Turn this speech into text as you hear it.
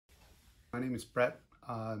My name is Brett.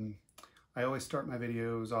 I always start my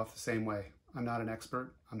videos off the same way. I'm not an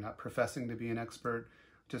expert. I'm not professing to be an expert.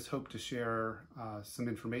 Just hope to share some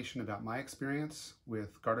information about my experience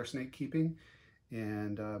with garter snake keeping,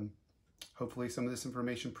 and hopefully some of this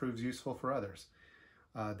information proves useful for others.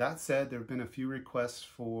 That said, there have been a few requests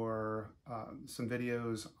for some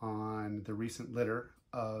videos on the recent litter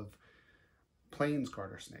of plains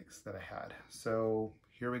garter snakes that I had. So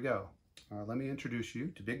here we go. Let me introduce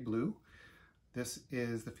you to Big Blue. This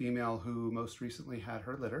is the female who most recently had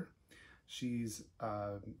her litter. She's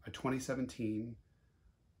a 2017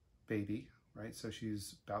 baby, right? So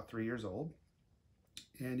she's about 3 years old.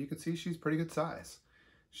 And you can see she's pretty good size.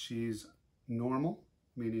 She's normal,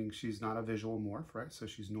 meaning she's not a visual morph, right? So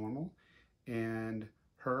she's normal. And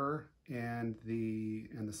her and the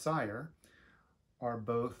sire are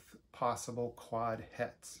both possible quad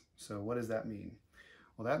hets. So what does that mean?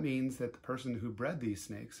 Well, that means that the person who bred these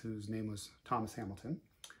snakes, whose name was Thomas Hamilton,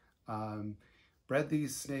 bred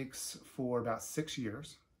these snakes for about 6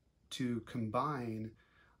 years to combine,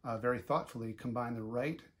 very thoughtfully, combine the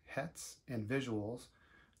right hets and visuals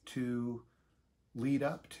to lead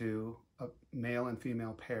up to a male and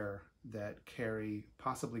female pair that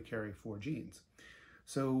possibly carry 4 genes.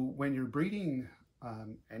 So when you're breeding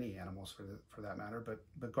any animals for that matter,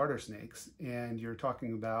 but garter snakes, and you're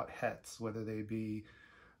talking about hets, whether they be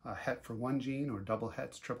a het for 1 gene or double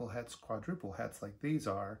hets, triple hets, quadruple hets like these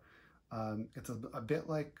are, it's a bit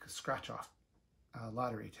like scratch-off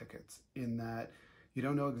lottery tickets in that you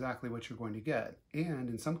don't know exactly what you're going to get. And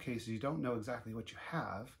in some cases, you don't know exactly what you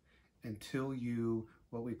have until you,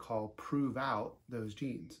 what we call, prove out those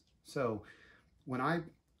genes. So when I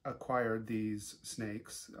acquired these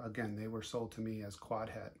snakes, again, they were sold to me as quad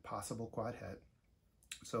het, possible quad het.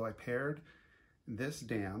 So I paired this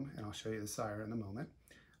dam, and I'll show you the sire in a moment,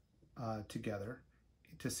 together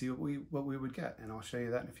to see what we would get, and I'll show you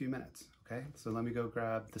that in a few minutes. Okay, so let me go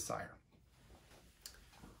grab the sire.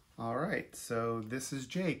 All right, so this is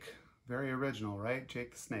Jake, very original, right?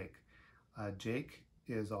 Jake the snake. Jake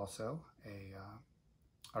is also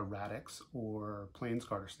a Radix or plains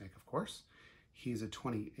garter snake, of course. He's a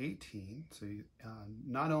 2018, so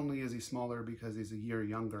not only is he smaller because he's a year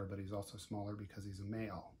younger, but he's also smaller because he's a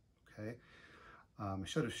male. Okay, I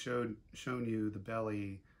should have shown you the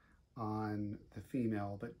belly on the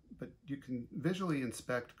female, but you can visually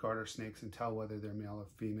inspect garter snakes and tell whether they're male or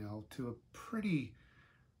female to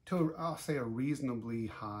I'll say a reasonably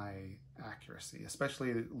high accuracy,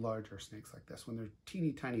 especially larger snakes like this. When they're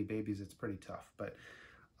teeny tiny babies, it's pretty tough, but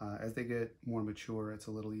as they get more mature, it's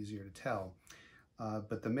a little easier to tell.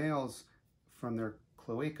 But the males, from their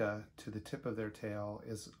cloaca to the tip of their tail,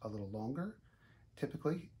 is a little longer,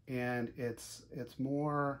 typically, and it's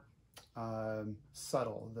more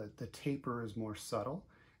subtle. The taper is more subtle,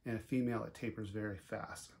 and a female, it tapers very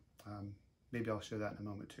fast. Maybe I'll show that in a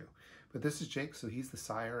moment too. But this is Jake, so he's the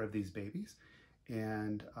sire of these babies,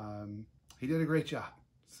 and he did a great job.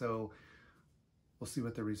 So we'll see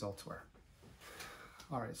what the results were.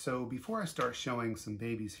 All right, so before I start showing some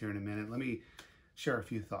babies here in a minute, let me share a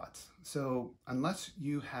few thoughts. So unless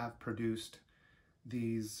you have produced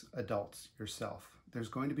these adults yourself, there's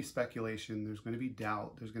going to be speculation, there's going to be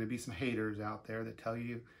doubt, there's going to be some haters out there that tell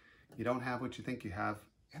you you don't have what you think you have,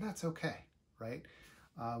 and that's okay, right?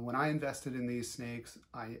 When I invested in these snakes,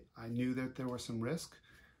 I knew that there was some risk.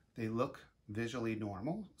 They look visually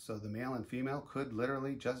normal, so the male and female could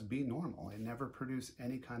literally just be normal and never produce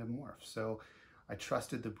any kind of morph. So I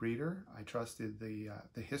trusted the breeder, I trusted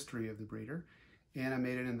the history of the breeder, and I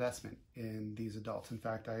made an investment in these adults. In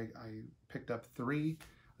fact, I picked up 3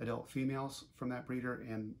 adult females from that breeder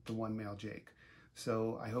and the 1 male Jake.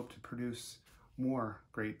 So I hope to produce more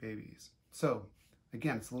great babies. So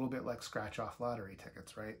again, it's a little bit like scratch-off lottery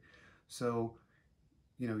tickets, right? So,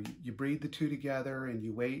 you know, you breed the 2 together and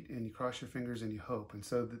you wait and you cross your fingers and you hope. And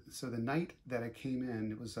so the night that I came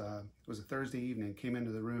in, it was a Thursday evening, came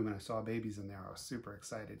into the room and I saw babies in there. I was super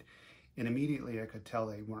excited. And immediately I could tell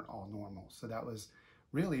they weren't all normal. So that was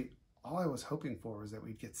really all I was hoping for, was that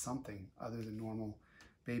we'd get something other than normal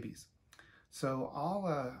babies. So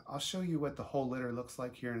I'll show you what the whole litter looks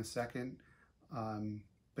like here in a second.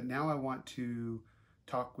 But now I want to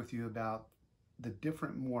talk with you about the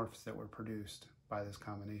different morphs that were produced by this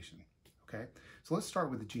combination. Okay, so let's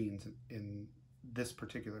start with the genes in this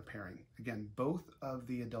particular pairing. Again, both of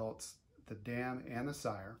the adults, the dam and the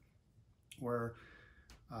sire, were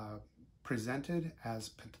presented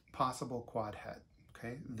as possible quad het.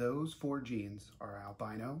 Okay, those 4 genes are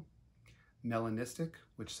albino, melanistic,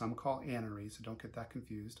 which some call anery, so don't get that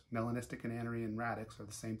confused. Melanistic and anery and radix are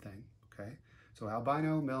the same thing. Okay, so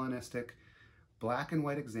albino, melanistic, black and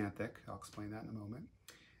white xanthic, I'll explain that in a moment,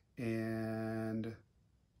 and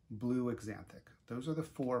blue xanthic. Those are the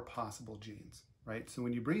 4 possible genes, right? So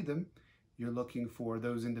when you breed them, you're looking for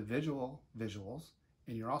those individual visuals,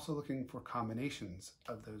 and you're also looking for combinations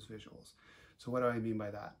of those visuals. So what do I mean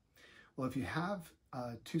by that? Well, if you have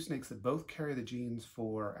 2 snakes that both carry the genes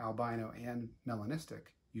for albino and melanistic,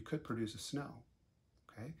 you could produce a snow,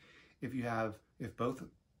 okay? If both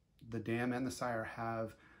the dam and the sire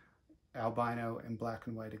have albino and black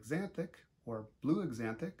and white xanthic or blue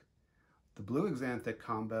xanthic, the blue xanthic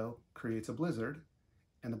combo creates a blizzard,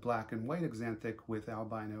 and the black and white xanthic with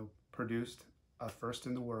albino produced a first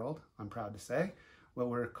in the world, I'm proud to say, what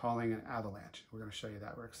we're calling an avalanche. We're going to show you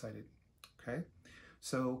that. We're excited. Okay,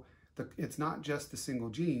 so it's not just the single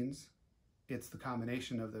genes, it's the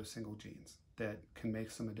combination of those single genes that can make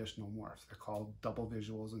some additional morphs. They're called double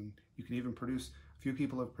visuals, and you can even produce, a few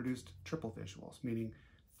people have produced triple visuals, meaning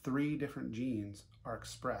 3 different genes are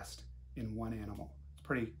expressed in one animal. It's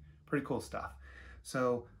pretty cool stuff.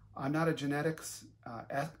 So I'm not a genetics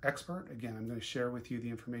expert. Again, I'm going to share with you the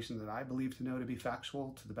information that I believe to know to be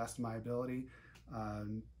factual to the best of my ability.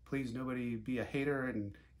 Please, nobody be a hater,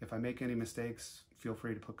 and if I make any mistakes, feel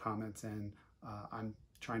free to put comments in. I'm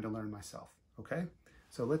trying to learn myself, okay?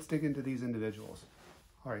 So let's dig into these individuals.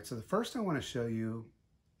 All right, so the first I want to show you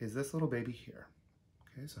is this little baby here.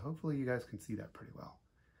 Okay, so hopefully you guys can see that pretty well.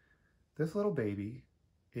 This little baby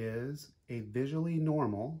is a visually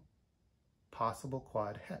normal possible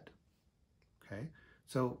quad het. Okay,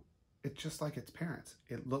 so it's just like its parents.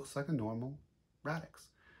 It looks like a normal Radix.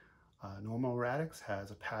 Normal Radix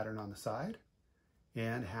has a pattern on the side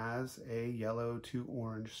and has a yellow to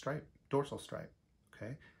orange stripe, dorsal stripe.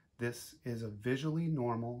 Okay, this is a visually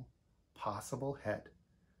normal possible het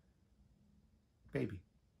baby.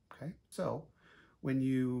 Okay, so when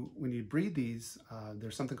you breed these,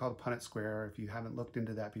 there's something called a Punnett square. If you haven't looked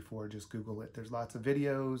into that before, just Google it. There's lots of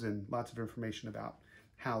videos and lots of information about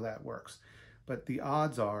how that works. But the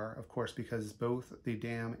odds are, of course, because both the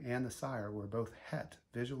dam and the sire were both het,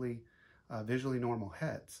 visually normal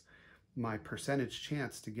hets, my percentage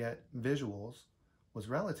chance to get visuals was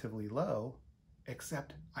relatively low,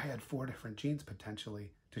 except I had 4 different genes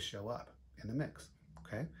potentially to show up in the mix.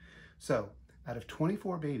 Okay, so out of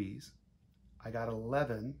 24 babies, I got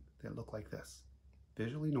 11 that look like this.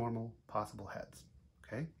 Visually normal possible heads.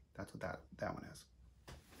 Okay, that's what that one is.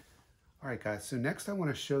 All right, guys, so next I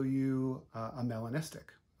want to show you a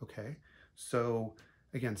melanistic. Okay, so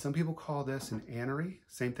again, some people call this an anery.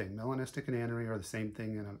 Same thing, melanistic and anery are the same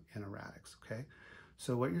thing in a Radix. Okay,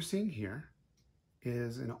 so what you're seeing here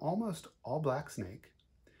is an almost all black snake.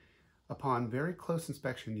 Upon very close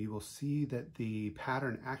inspection, you will see that the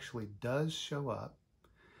pattern actually does show up,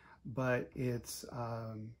 but it's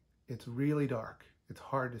really dark. It's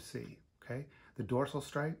hard to see, okay? The dorsal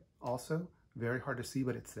stripe also very hard to see,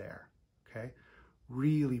 but it's there, okay?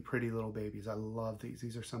 Really pretty little babies. I love these.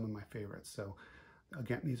 These are some of my favorites. So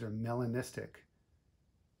again, these are melanistic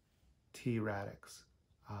T Radix.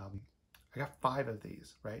 I got 5 of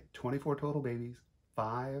these, right? 24 total babies,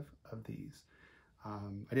 5 of these.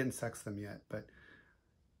 I didn't sex them yet, but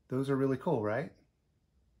those are really cool, right?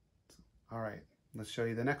 All right. Let's show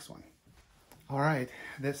you the next one. All right,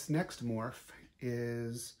 this next morph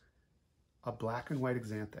is a black and white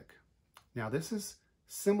xanthic. Now this is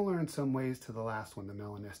similar in some ways to the last one, the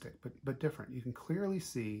melanistic, but different. You can clearly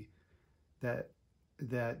see that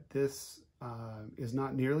this is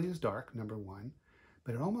not nearly as dark, number one,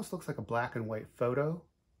 but it almost looks like a black and white photo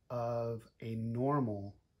of a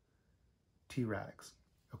normal T Radix,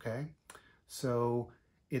 okay? So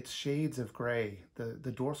it's shades of gray.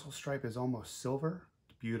 The dorsal stripe is almost silver.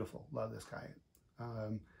 It's beautiful. Love this guy.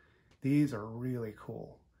 These are really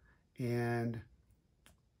cool. And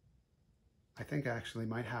I think I actually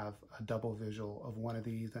might have a double visual of one of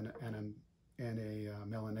these and a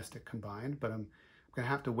melanistic combined, but I'm going to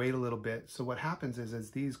have to wait a little bit. So what happens is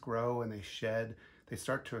as these grow and they shed, they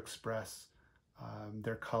start to express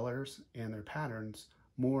their colors and their patterns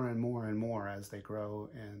more and more and more as they grow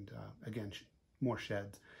and again, more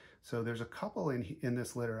sheds. So there's a couple in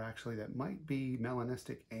this litter actually that might be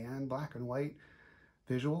melanistic and black and white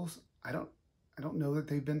visuals. I don't know that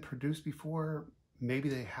they've been produced before. Maybe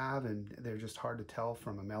they have, and they're just hard to tell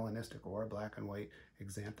from a melanistic or a black and white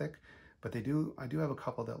xanthic. But I do have a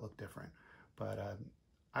couple that look different. But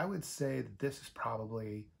I would say that this is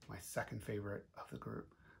probably my second favorite of the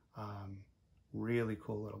group. Really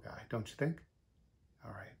cool little guy, don't you think?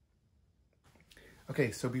 All right.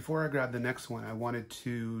 Okay, so before I grab the next one, I wanted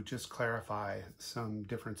to just clarify some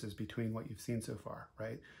differences between what you've seen so far,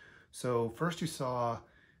 right? So first you saw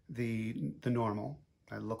the normal,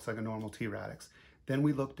 It looks like a normal T. radix. Then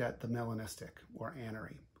we looked at the melanistic or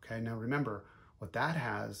anery. Okay, now remember, what that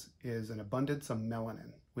has is an abundance of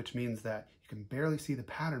melanin, which means that you can barely see the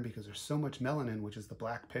pattern because there's so much melanin, which is the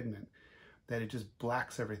black pigment, that it just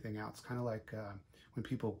blacks everything out. It's kind of like when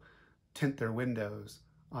people tint their windows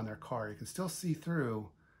on their car. You can still see through,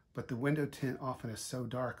 but the window tint often is so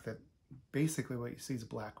dark that basically what you see is a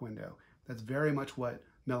black window. That's very much what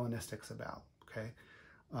melanistic's about, okay?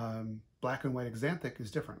 Black and white axanthic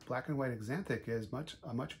is different. Black and white axanthic is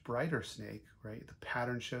a much brighter snake, right? The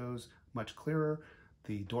pattern shows much clearer.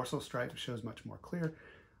 The dorsal stripe shows much more clear,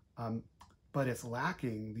 but it's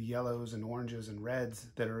lacking the yellows and oranges and reds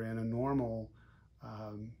that are in a normal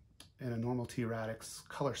T. radix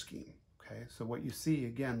color scheme. Okay, so what you see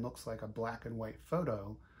again looks like a black and white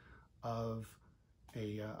photo of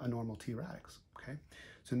a normal T. radix. Okay,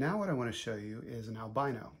 so now what I want to show you is an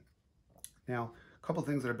albino. Now, a couple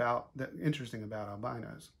things that are interesting about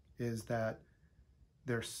albinos is that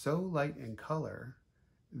they're so light in color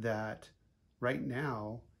that right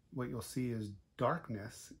now what you'll see is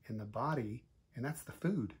darkness in the body, and that's the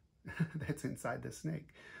food that's inside the snake.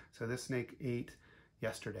 So this snake ate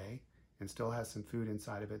yesterday and still has some food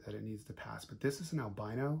inside of it that it needs to pass. But this is an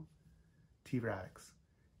albino T. radix.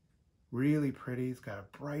 Really pretty. It's got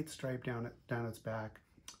a bright stripe down its back.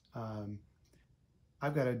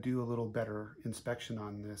 I've got to do a little better inspection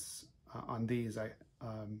on this, on these.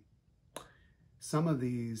 Some of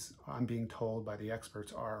these, I'm being told by the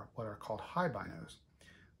experts, are what are called high binos,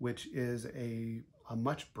 which is a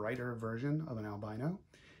much brighter version of an albino.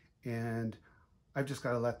 And I've just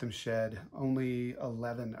got to let them shed. Only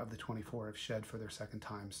 11 of the 24 have shed for their second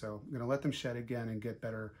time. So I'm going to let them shed again and get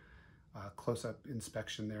better close-up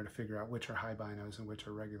inspection there to figure out which are high binos and which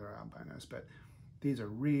are regular albinos. But these are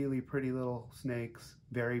really pretty little snakes,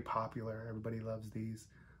 very popular. Everybody loves these.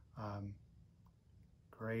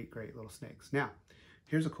 Great, great little snakes. Now,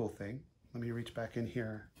 here's a cool thing. Let me reach back in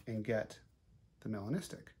here and get the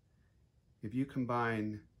melanistic. If you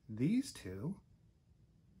combine these two,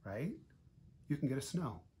 right, you can get a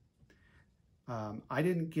snow. I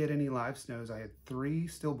didn't get any live snows. I had 3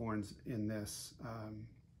 stillborns in this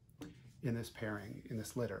pairing, in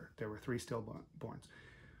this litter. There were 3 stillborns.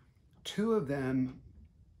 2 of them,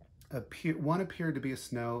 one appeared to be a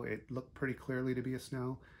snow. It looked pretty clearly to be a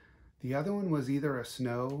snow. The other one was either a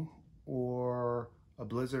snow or a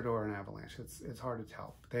blizzard or an avalanche. It's hard to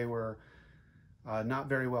tell. They were not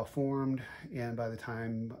very well formed, and by the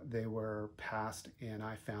time they were passed and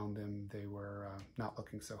I found them, they were not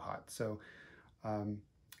looking so hot. So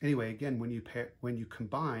anyway, again, when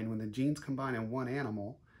the genes combine in one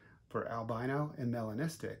animal for albino and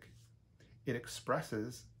melanistic, it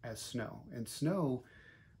expresses as snow. And snow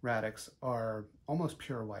radix are almost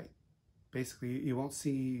pure white. Basically, you won't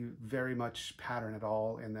see very much pattern at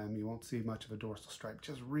all in them. You won't see much of a dorsal stripe,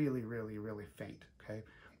 just really, really, really faint, okay?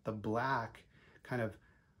 The black kind of,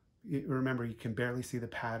 remember, you can barely see the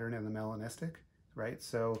pattern in the melanistic, right?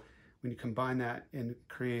 So when you combine that and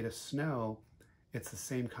create a snow, it's the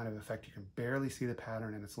same kind of effect. You can barely see the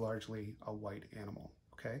pattern and it's largely a white animal,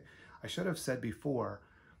 okay? I should have said before,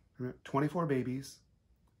 24 babies,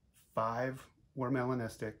 5 were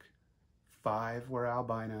melanistic, 5 were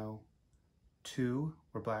albino, 2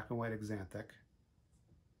 were black and white axanthic,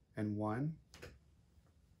 and 1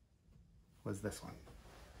 was this one.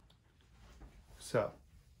 So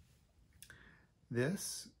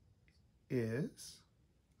this is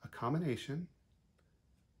a combination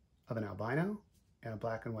of an albino and a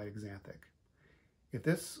black and white axanthic. If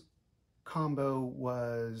this combo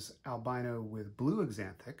was albino with blue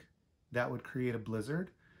axanthic, that would create a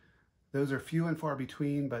blizzard. Those are few and far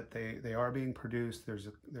between, but they are being produced. There's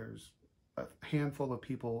a handful of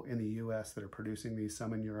people in the US that are producing these,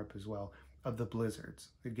 some in Europe as well, of the blizzards.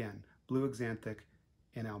 Again, blue axanthic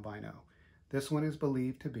and albino. This one is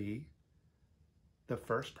believed to be the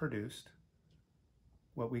first produced,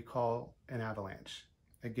 what we call an avalanche.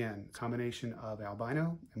 Again, combination of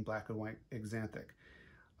albino and black and white axanthic.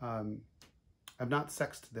 I've not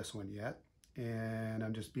sexed this one yet, and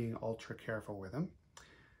I'm just being ultra careful with him.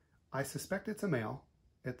 I suspect it's a male.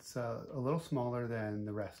 It's a little smaller than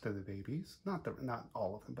the rest of the babies. Not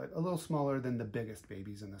all of them, but a little smaller than the biggest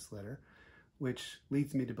babies in this litter, which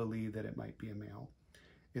leads me to believe that it might be a male.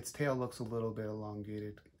 Its tail looks a little bit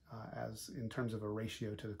elongated as in terms of a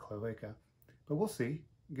ratio to the cloaca, but we'll see.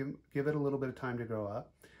 Give it a little bit of time to grow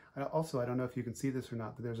up. Also, I don't know if you can see this or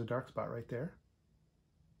not, but there's a dark spot right there.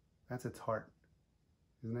 That's its heart.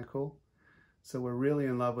 Isn't that cool? So we're really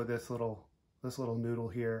in love with this little noodle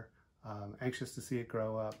here. Anxious to see it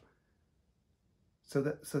grow up. So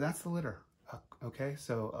that's the litter. Okay,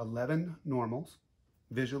 so 11 normals,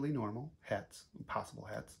 visually normal hets, possible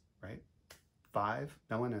hets, right? 5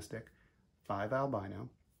 melanistic, 5 albino,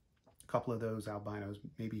 a couple of those albinos,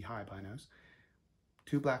 maybe high albinos,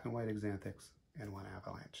 2 black and white xanthics, and 1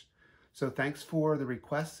 avalanche. So thanks for the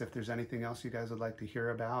requests. If there's anything else you guys would like to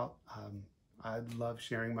hear about, I'd love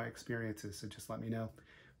sharing my experiences, so just let me know.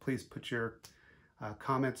 Please put your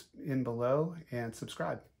comments in below and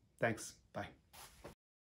subscribe. Thanks. Bye.